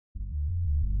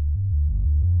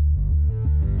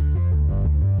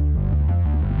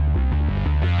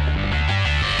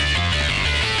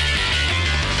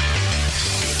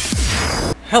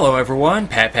Hello everyone,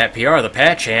 ThePat-chan,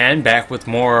 ThePat-chan, back with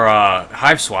more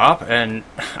Hiveswap, and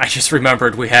I just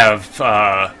remembered we have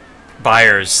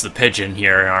Buyers, the pigeon,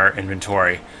 here in our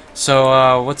inventory.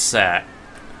 So, what's that?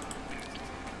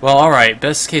 Well, alright,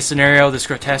 best case scenario, this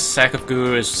grotesque sack of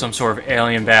goo is some sort of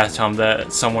alien bathtub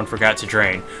that someone forgot to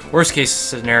drain. Worst case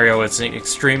scenario, it's an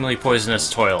extremely poisonous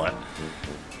toilet.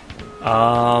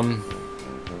 The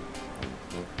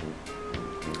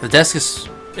desk is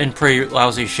in pretty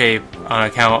lousy shape on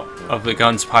account of the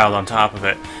guns piled on top of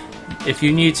it. If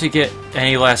you need to get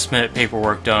any last-minute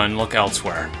paperwork done, look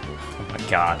elsewhere. Oh my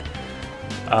god.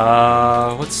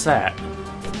 What's that?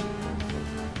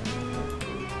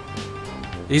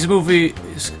 These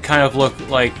movies kind of look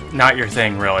like not your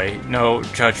thing, really. No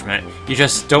judgment. You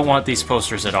just don't want these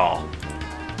posters at all.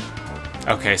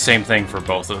 Okay, same thing for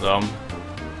both of them.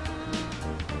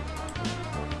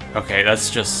 Okay, that's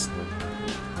just...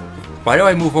 Why do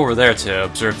I move over there to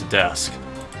observe the desk?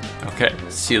 Okay,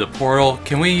 see the portal.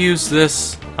 Can we use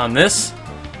this on this?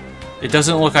 It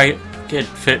doesn't look like it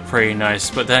fit pretty nice,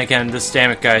 but then again, this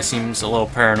Dammek guy seems a little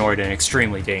paranoid and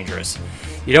extremely dangerous.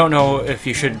 You don't know if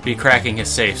you should be cracking his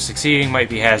safe. Succeeding might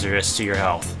be hazardous to your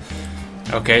health.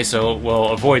 Okay, so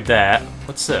we'll avoid that.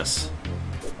 What's this?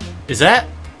 Is that?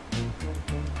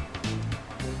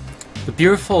 The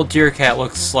beautiful deer cat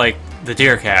looks like the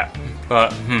deer cat,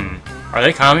 but are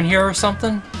they common here or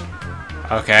something?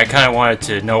 Okay, I kind of wanted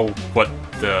to know what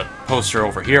the poster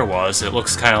over here was. It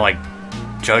looks kind of like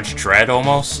Judge Dredd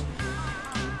almost.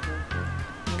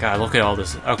 God, look at all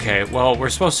this. Okay, well, we're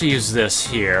supposed to use this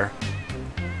here,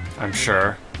 I'm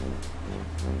sure.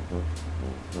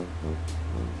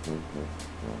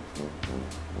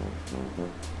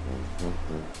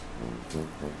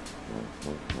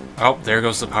 Oh, there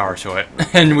goes the power to it.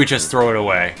 And we just throw it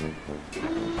away.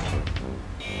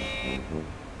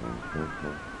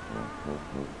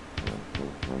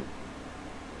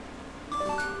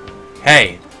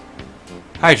 Hey!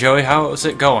 Hi Joey, how's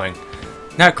it going?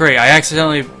 Not great, I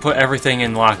accidentally put everything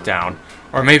in lockdown.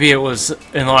 Or maybe it was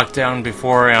in lockdown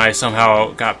before and I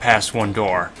somehow got past one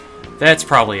door. That's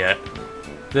probably it.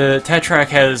 The Tetrack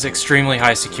has extremely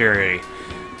high security.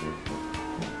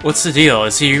 What's the deal?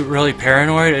 Is he really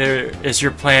paranoid, or is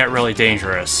your planet really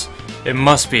dangerous? It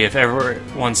must be if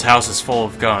everyone's house is full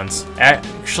of guns.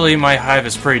 Actually, my hive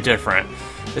is pretty different.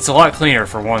 It's a lot cleaner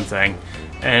for one thing.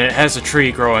 And it has a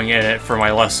tree growing in it for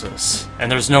my lessons.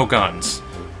 And there's no guns.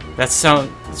 That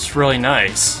sounds really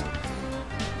nice.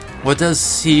 What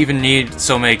does he even need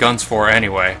so many guns for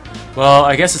anyway? Well,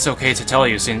 I guess it's okay to tell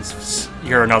you since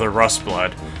you're another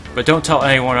Rustblood. But don't tell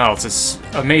anyone else, it's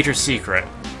a major secret.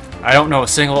 I don't know a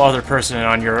single other person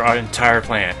on your entire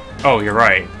planet. Oh, you're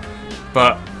right.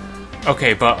 But,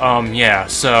 okay, but, yeah,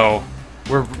 so,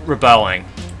 we're rebelling.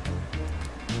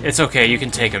 It's okay, you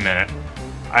can take a minute.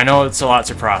 I know it's a lot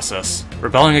to process.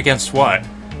 Rebelling against what?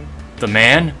 The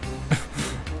man?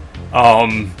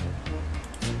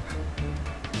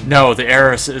 No, the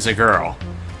heiress is a girl.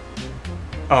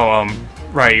 Oh,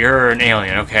 right, you're an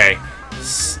alien, okay.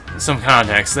 Some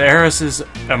context. The heiress is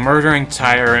a murdering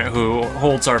tyrant who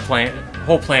holds our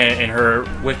whole planet in her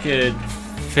wicked,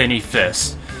 finny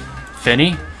fist.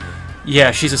 Finny?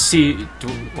 Yeah, she's a sea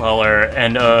dweller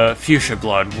and a fuchsia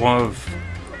blood, one of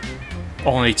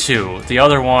only two. The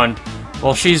other one,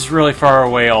 well, she's really far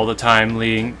away all the time,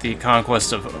 leading the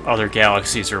conquest of other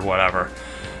galaxies or whatever.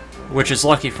 Which is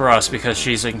lucky for us because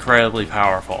she's incredibly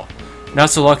powerful.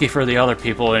 Not so lucky for the other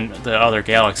people in the other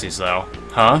galaxies, though.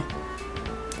 Huh?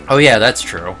 Oh yeah, that's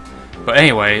true. But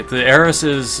anyway, the heiress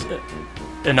is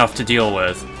enough to deal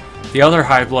with. The other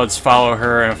Hivebloods follow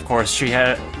her, and of course she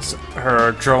has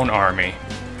her drone army.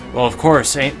 Well, of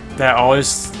course, ain't that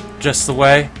always just the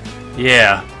way?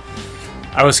 Yeah.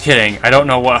 I was kidding. I don't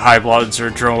know what Hivebloods or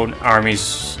drone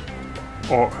armies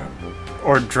or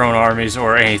drone armies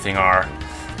or anything are.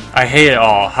 I hate it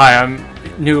all. Hi, I'm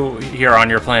new here on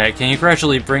your planet. Can you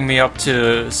gradually bring me up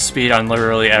to speed on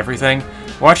literally everything?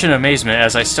 Watch in amazement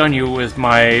as I stun you with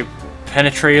my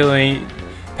penetrating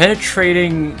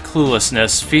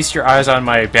cluelessness. Feast your eyes on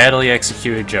my badly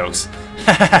executed jokes.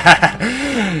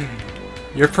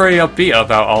 You're pretty upbeat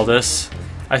about all this.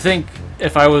 I think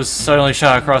if I was suddenly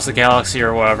shot across the galaxy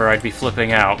or whatever, I'd be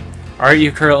flipping out. Aren't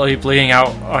you currently bleeding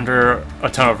out under a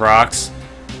ton of rocks?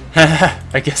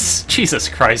 I guess, Jesus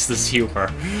Christ, this humor.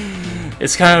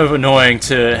 It's kind of annoying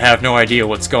to have no idea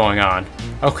what's going on.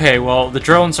 Okay, well, the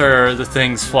drones are the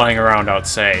things flying around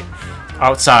outside.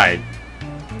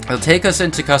 They'll take us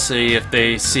into custody if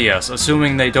they see us,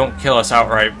 assuming they don't kill us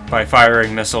outright by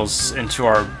firing missiles into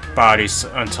our bodies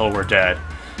until we're dead.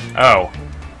 Oh,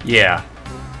 yeah.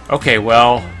 Okay,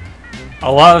 well,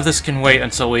 A lot of this can wait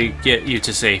until we get you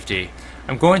to safety.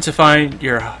 I'm going to find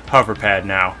your hover pad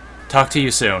now. Talk to you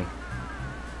soon.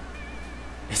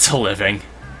 It's a living.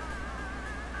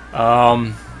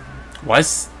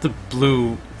 Why's the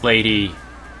blue lady...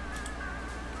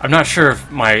 I'm not sure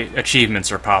if my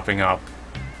achievements are popping up.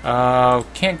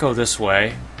 Can't go this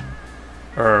way.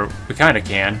 Or, we kinda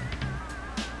can.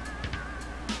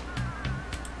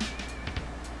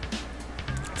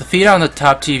 The feed on the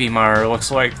top TV monitor looks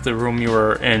like the room you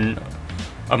were in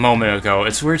a moment ago.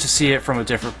 It's weird to see it from a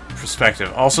different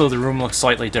perspective. Also, the room looks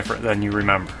slightly different than you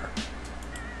remember.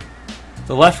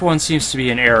 The left one seems to be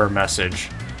an error message,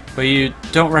 but you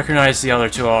don't recognize the other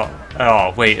two at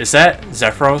all. Wait, is that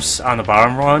Zephyros on the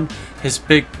bottom one? His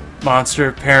big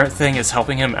monster parent thing is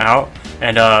helping him out,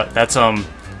 and that's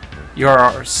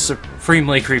you're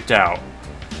supremely creeped out.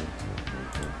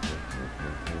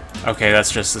 Okay,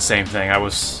 that's just the same thing.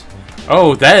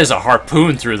 Oh, that is a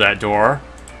harpoon through that door.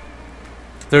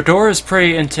 The door is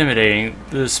pretty intimidating.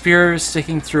 The spear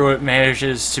sticking through it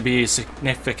manages to be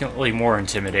significantly more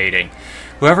intimidating.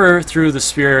 Whoever threw the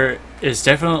spear is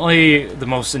definitely the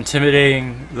most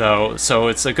intimidating, though, so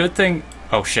it's a good thing...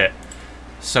 Oh, shit.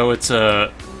 So it's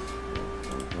a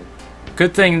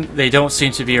good thing they don't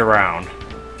seem to be around.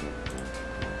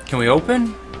 Can we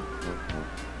open?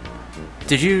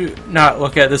 Did you not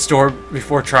look at this door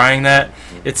before trying that?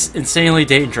 It's insanely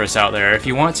dangerous out there. If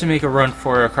you want to make a run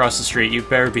for it across the street, you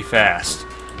better be fast.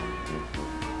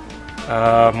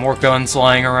 More guns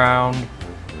lying around.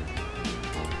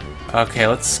 Okay,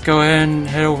 let's go ahead and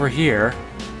head over here.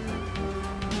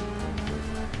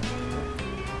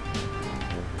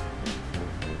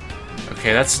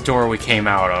 Okay, that's the door we came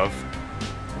out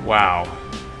of. Wow.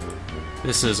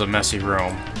 This is a messy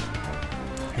room.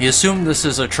 You assume this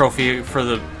is a trophy for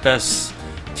the best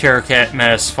Terror Cat,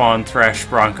 Menace, Fawn, Thrash,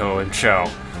 Bronco, and Show.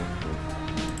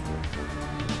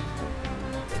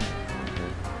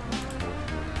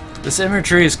 This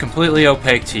imagery is completely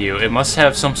opaque to you. It must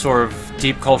have some sort of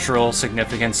deep cultural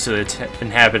significance to the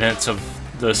inhabitants of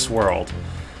this world.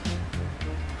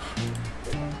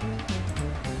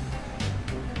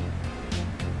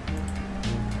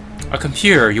 A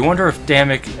computer. You wonder if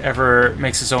Dammek ever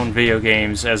makes his own video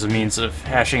games as a means of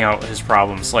hashing out his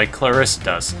problems, like Clarissa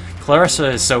does. Clarissa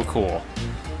is so cool.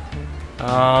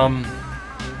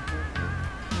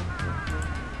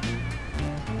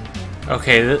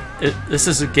 Okay, this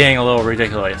is getting a little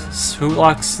ridiculous. Who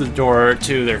locks the door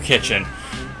to their kitchen?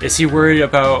 Is he worried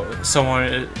about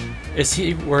someone... Is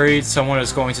he worried someone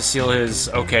is going to steal his...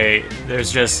 Okay,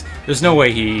 there's no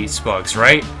way he eats bugs,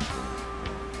 right?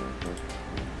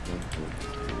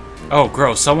 Oh,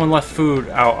 gross. Someone left food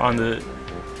out and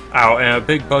a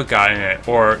big bug got in it.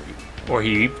 Or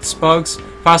he eats bugs?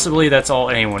 Possibly that's all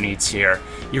anyone eats here.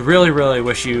 You really, really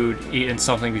wish you'd eaten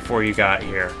something before you got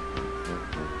here.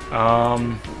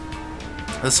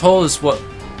 This hole is what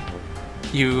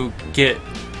you get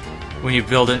when you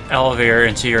build an elevator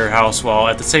into your house while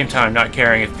at the same time not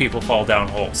caring if people fall down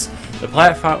holes. The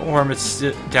platform is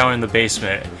down in the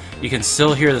basement. You can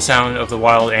still hear the sound of the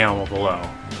wild animal below.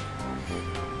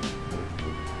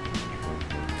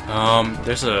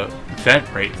 There's a vent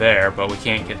right there, but we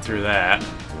can't get through that.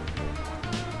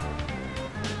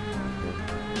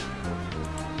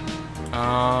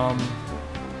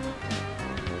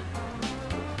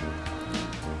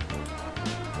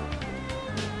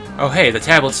 Oh hey, the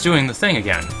tablet's doing the thing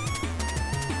again.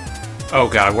 Oh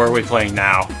god, where are we playing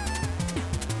now?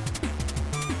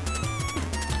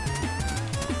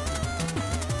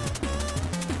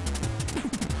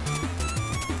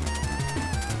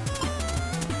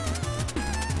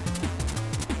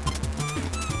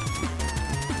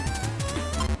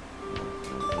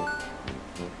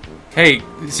 Hey,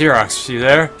 Xerox, you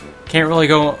there? Can't really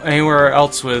go anywhere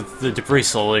else with the debris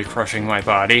slowly crushing my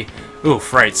body.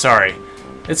 Oof, right, sorry.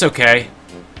 It's okay.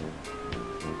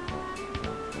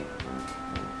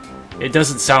 It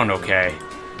doesn't sound okay.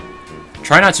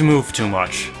 Try not to move too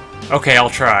much. Okay, I'll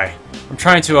try. I'm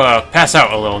trying to, pass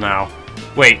out a little now.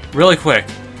 Wait, really quick.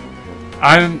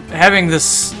 I'm having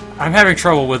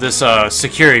trouble with this,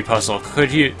 security puzzle.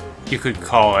 You could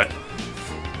call it.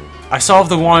 I solved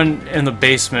the one in the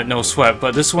basement, no sweat,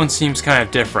 but this one seems kind of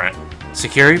different.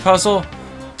 Security puzzle?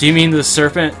 Do you mean the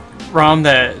serpent ROM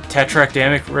that Tetrak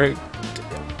Dammek rigged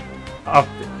up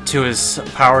to his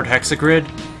powered hexagrid?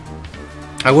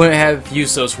 I wouldn't have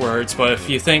used those words, but if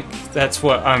you think that's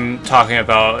what I'm talking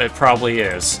about, it probably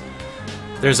is.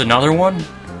 There's another one?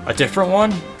 A different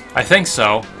one? I think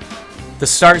so. The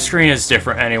start screen is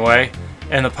different anyway,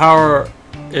 and the power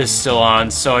is still on,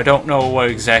 so I don't know what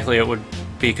exactly it would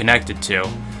be connected to.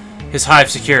 His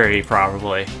Hive security,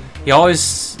 probably. He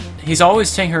always he's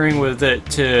always tinkering with it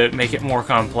to make it more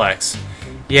complex.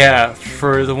 Yeah,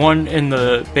 for the one in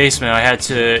the basement, I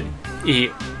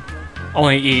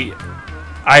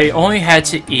only had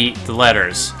to eat the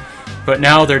letters, but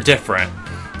now they're different.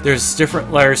 There's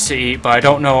different letters to eat, but I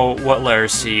don't know what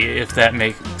letters to eat, if that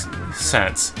makes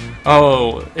sense.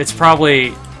 Oh, it's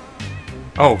probably...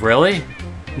 Oh, really?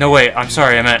 No, wait, I'm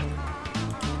sorry, I meant...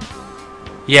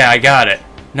 Yeah, I got it.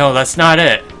 No, that's not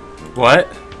it. What?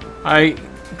 I'm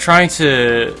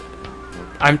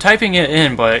typing it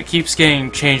in, but it keeps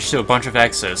getting changed to a bunch of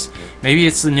X's. Maybe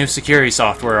it's the new security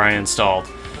software I installed.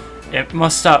 It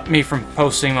must stop me from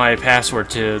posting my password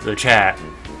to the chat.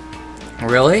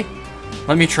 Really?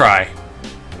 Let me try.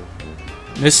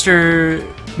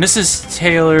 Mrs.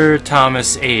 Taylor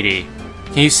Thomas 80.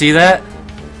 Can you see that?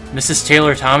 Mrs.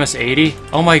 Taylor Thomas 80?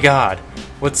 Oh my god.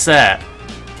 What's that?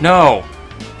 No!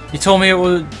 You told me it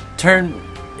would turn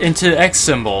into X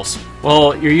symbols.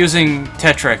 Well, you're using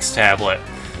Tetrex tablet.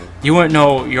 It wouldn't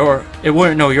know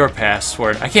your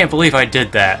password. I can't believe I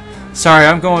did that. Sorry,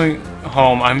 I'm going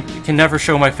home. I can never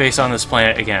show my face on this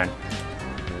planet again.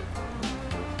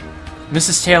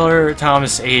 Mrs. Taylor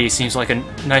Thomas 80 seems like a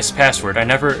nice password.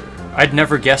 I'd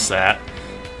never guess that.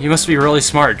 You must be really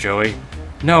smart, Joey.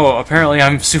 No, apparently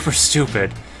I'm super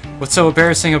stupid. What's so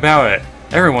embarrassing about it?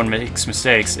 Everyone makes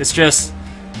mistakes. It's just,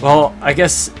 well, I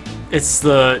guess it's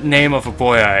the name of a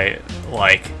boy I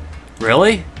like.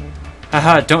 Really?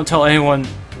 Haha, don't tell anyone.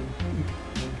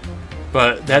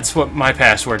 But that's what my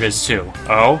password is too.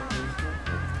 Oh?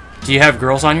 Do you have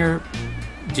girls on your...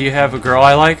 Do you have a girl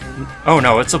I like? Oh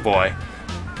no, it's a boy.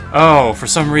 Oh, for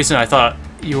some reason I thought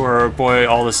you were a boy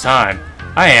all this time.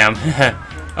 I am.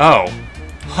 Oh.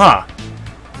 Huh.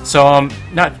 So,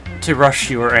 not to rush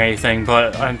you or anything,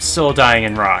 but I'm still dying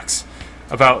in rocks.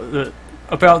 About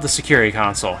the security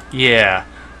console. Yeah,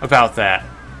 about that.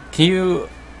 Can you,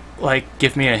 like,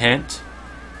 give me a hint?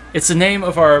 It's the name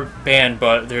of our band,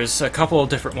 but there's a couple of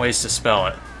different ways to spell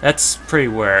it. That's pretty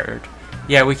weird.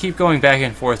 Yeah, we keep going back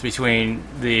and forth between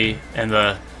the and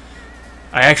the...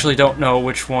 I actually don't know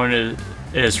which one it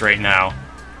is right now.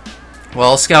 Well,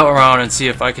 I'll scout around and see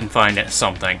if I can find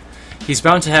something. He's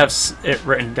bound to have it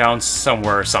written down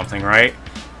somewhere or something, right?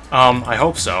 I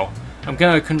hope so. I'm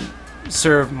gonna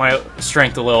conserve my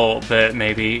strength a little bit,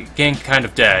 maybe. Getting kind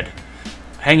of dead.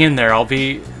 Hang in there, I'll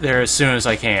be there as soon as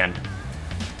I can.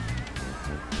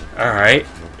 Alright.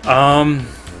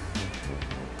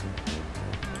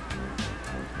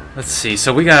 Let's see,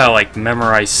 so we gotta, like,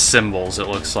 memorize symbols, it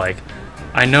looks like.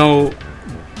 I know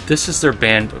this is their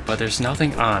band, but there's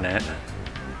nothing on it.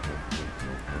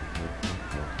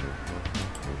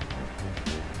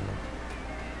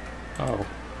 Oh.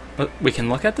 We can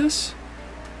look at this?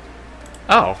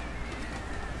 Oh.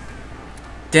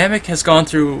 Dammek has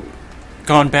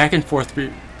gone back and forth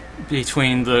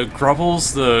between the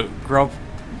Grubbles,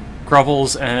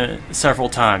 Grubbles, and several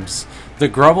times. The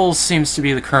Grubbles seems to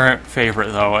be the current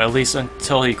favorite, though, at least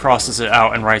until he crosses it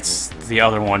out and writes the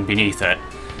other one beneath it.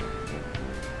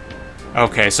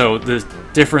 Okay, so the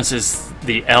difference is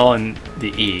the L and the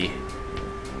E.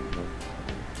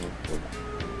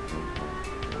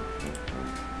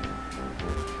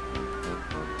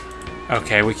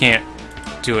 Okay, we can't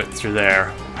do it through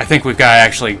there. I think we've got to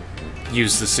actually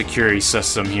use the security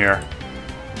system here.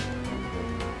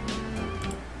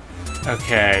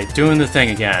 Okay, doing the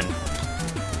thing again.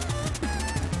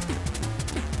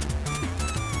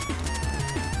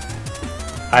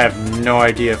 I have no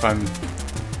idea if I'm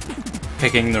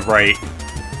picking the right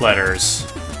letters.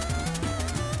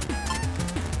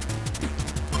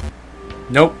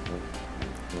 Nope.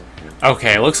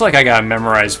 Okay, looks like I gotta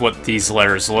memorize what these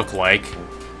letters look like.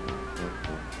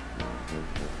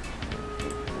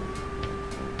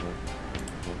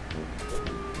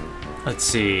 Let's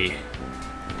see.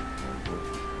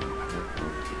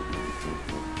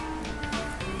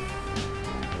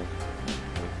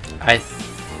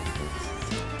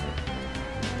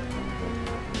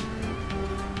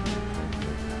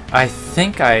 I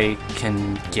think I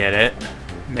can get it.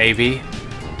 Maybe.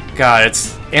 God,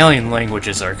 alien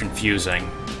languages are confusing.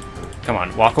 Come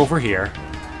on, walk over here.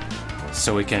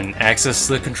 So we can access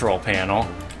the control panel.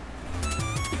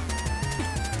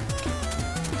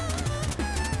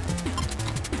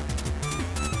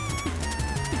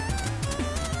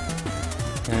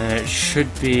 And it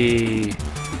should be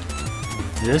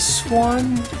this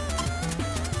one?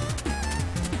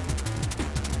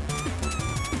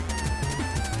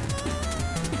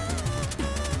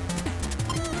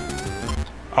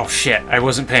 Oh shit, I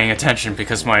wasn't paying attention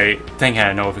because my thing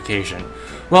had a notification.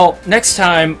 Well, next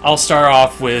time I'll start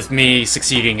off with me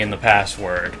succeeding in the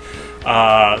password.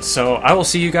 So I will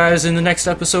see you guys in the next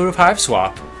episode of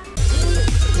Hiveswap.